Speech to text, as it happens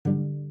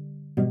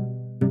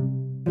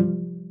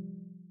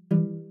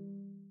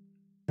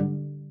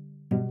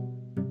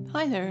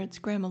Hi there, it's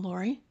Grandma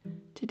Lori.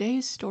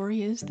 Today's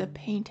story is The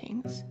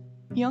Paintings.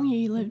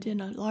 Myeong-Ye lived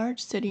in a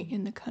large city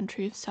in the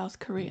country of South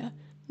Korea,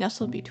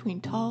 nestled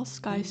between tall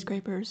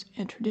skyscrapers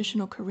and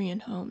traditional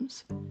Korean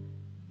homes.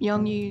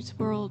 Myeong-Ye's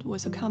world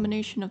was a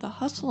combination of the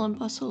hustle and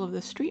bustle of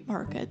the street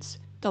markets,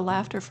 the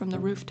laughter from the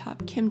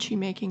rooftop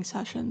kimchi-making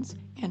sessions,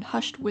 and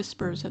hushed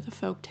whispers of the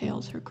folk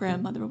tales her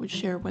grandmother would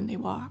share when they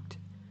walked.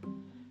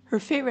 Her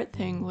favorite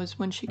thing was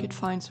when she could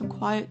find some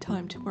quiet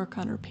time to work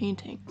on her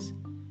paintings.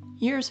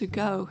 Years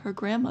ago, her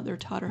grandmother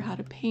taught her how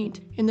to paint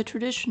in the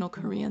traditional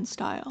Korean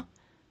style,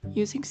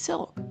 using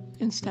silk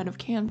instead of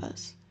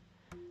canvas.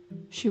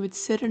 She would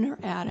sit in her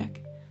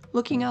attic,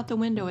 looking out the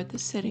window at the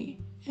city,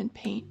 and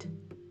paint.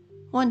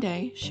 One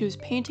day, she was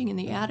painting in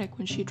the attic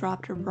when she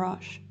dropped her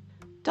brush.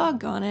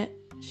 "Doggone it,"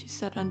 she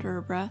said under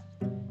her breath.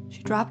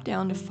 She dropped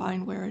down to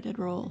find where it had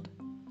rolled.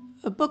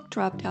 A book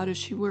dropped out as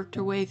she worked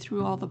her way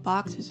through all the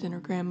boxes in her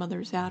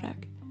grandmother's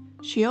attic.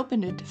 She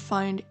opened it to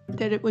find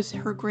that it was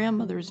her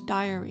grandmother's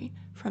diary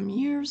from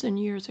years and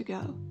years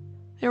ago.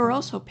 There were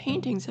also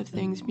paintings of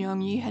things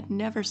Myeong-Ye had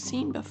never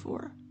seen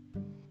before.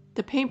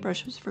 The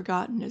paintbrush was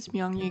forgotten as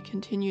Myeong-Ye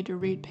continued to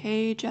read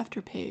page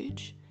after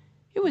page.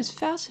 It was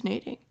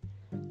fascinating.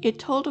 It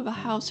told of a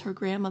house her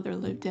grandmother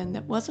lived in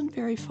that wasn't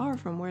very far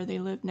from where they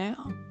live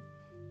now.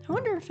 I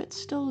wonder if it's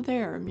still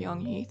there,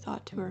 Myeong-Ye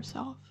thought to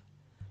herself.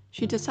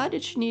 She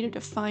decided she needed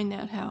to find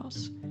that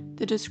house.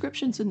 The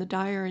descriptions in the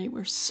diary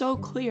were so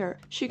clear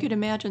she could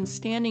imagine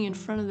standing in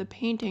front of the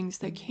paintings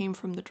that came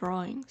from the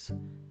drawings.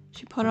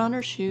 She put on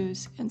her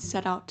shoes and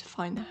set out to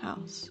find the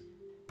house.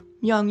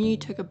 Myeong-Ye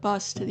took a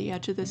bus to the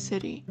edge of the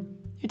city.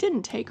 It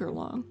didn't take her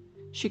long.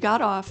 She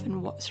got off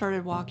and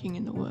started walking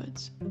in the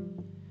woods.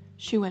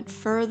 She went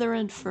further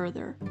and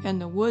further,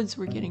 and the woods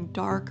were getting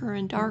darker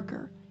and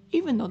darker,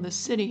 even though the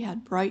city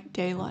had bright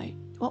daylight.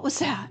 "What was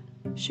that?"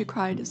 she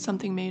cried as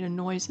something made a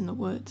noise in the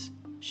woods.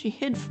 She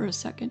hid for a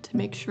second to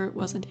make sure it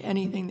wasn't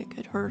anything that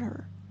could hurt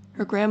her.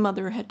 Her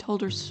grandmother had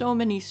told her so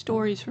many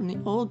stories from the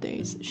old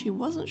days that she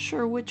wasn't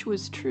sure which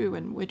was true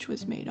and which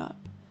was made up.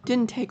 It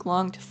didn't take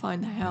long to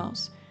find the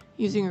house,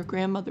 using her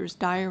grandmother's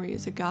diary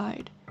as a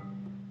guide.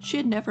 She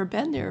had never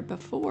been there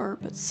before,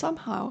 but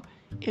somehow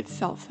it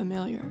felt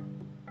familiar.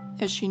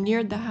 As she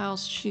neared the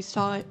house, she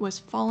saw it was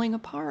falling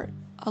apart.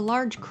 A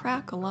large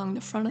crack along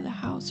the front of the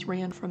house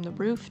ran from the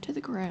roof to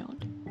the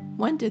ground.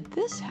 When did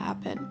this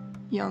happen?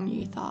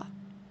 Myeong-Ye thought.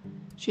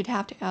 She'd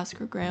have to ask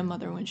her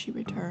grandmother when she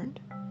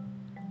returned.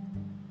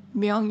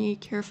 Myeong-Ye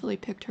carefully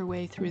picked her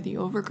way through the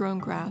overgrown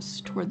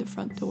grass toward the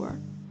front door.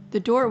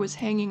 The door was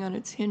hanging on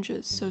its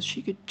hinges, so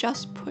she could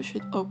just push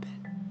it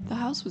open. The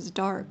house was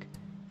dark,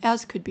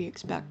 as could be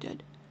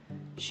expected.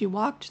 She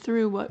walked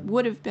through what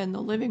would have been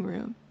the living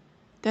room,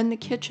 then the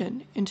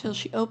kitchen, until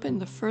she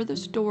opened the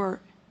furthest door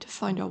to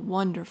find a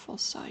wonderful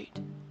sight.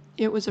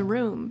 It was a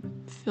room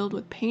filled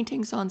with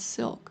paintings on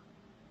silk,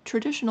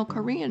 traditional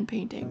Korean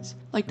paintings,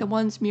 like the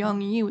ones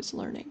Myeong-Ye was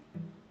learning.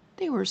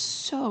 They were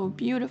so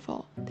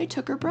beautiful, they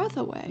took her breath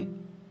away.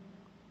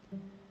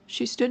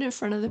 She stood in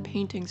front of the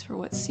paintings for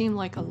what seemed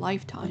like a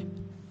lifetime.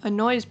 A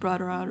noise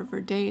brought her out of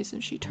her daze,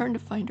 and she turned to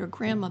find her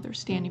grandmother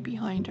standing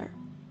behind her.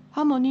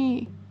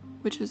 "Halmoni,"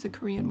 which is the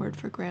Korean word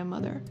for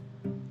grandmother.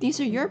 "These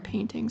are your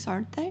paintings,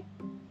 aren't they?"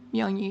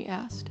 Myeong-Ye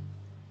asked.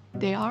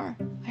 "They are.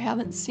 I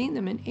haven't seen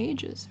them in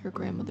ages," her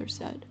grandmother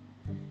said.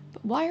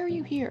 "But why are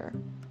you here?"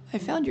 "I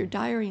found your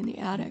diary in the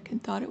attic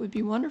and thought it would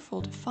be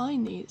wonderful to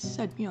find these,"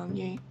 said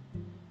Myeong-Ye.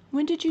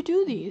 "When did you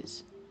do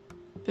these?"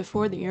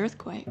 "Before the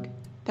earthquake.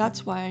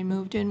 That's why I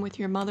moved in with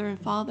your mother and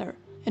father.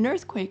 An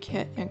earthquake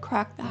hit and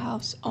cracked the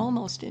house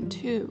almost in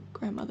two,"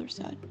 grandmother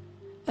said.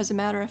 "As a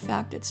matter of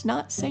fact, it's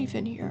not safe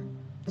in here,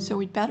 so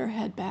we'd better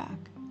head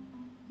back."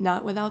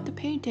 "Not without the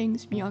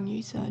paintings,"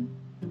 Myeong-Ye said.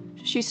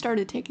 She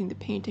started taking the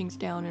paintings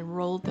down and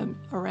rolled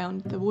them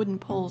around the wooden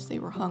poles they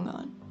were hung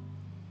on.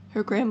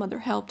 Her grandmother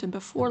helped, and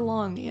before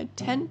long they had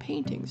 10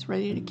 paintings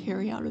ready to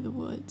carry out of the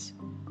woods.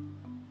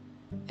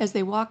 As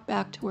they walked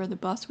back to where the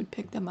bus would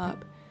pick them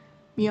up,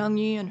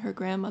 Myeong-Ye and her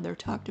grandmother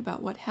talked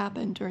about what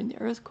happened during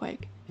the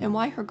earthquake and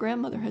why her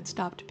grandmother had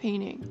stopped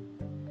painting.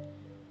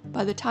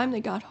 By the time they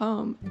got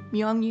home,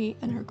 Myeong-Ye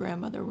and her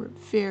grandmother were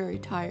very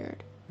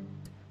tired.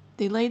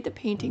 They laid the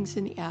paintings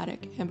in the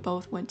attic and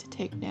both went to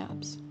take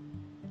naps.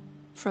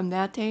 From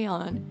that day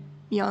on,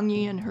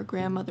 Myeong-Ye and her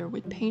grandmother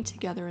would paint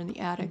together in the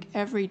attic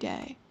every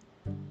day.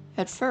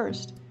 At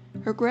first,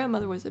 her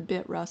grandmother was a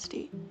bit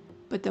rusty,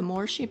 but the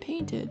more she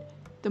painted,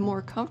 the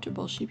more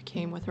comfortable she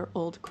became with her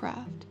old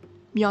craft.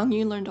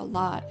 Myeong-Ye learned a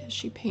lot as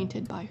she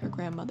painted by her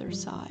grandmother's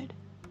side.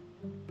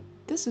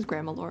 This is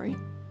Grandma Lori.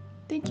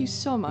 Thank you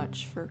so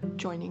much for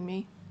joining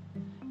me.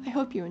 I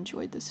hope you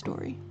enjoyed the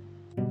story.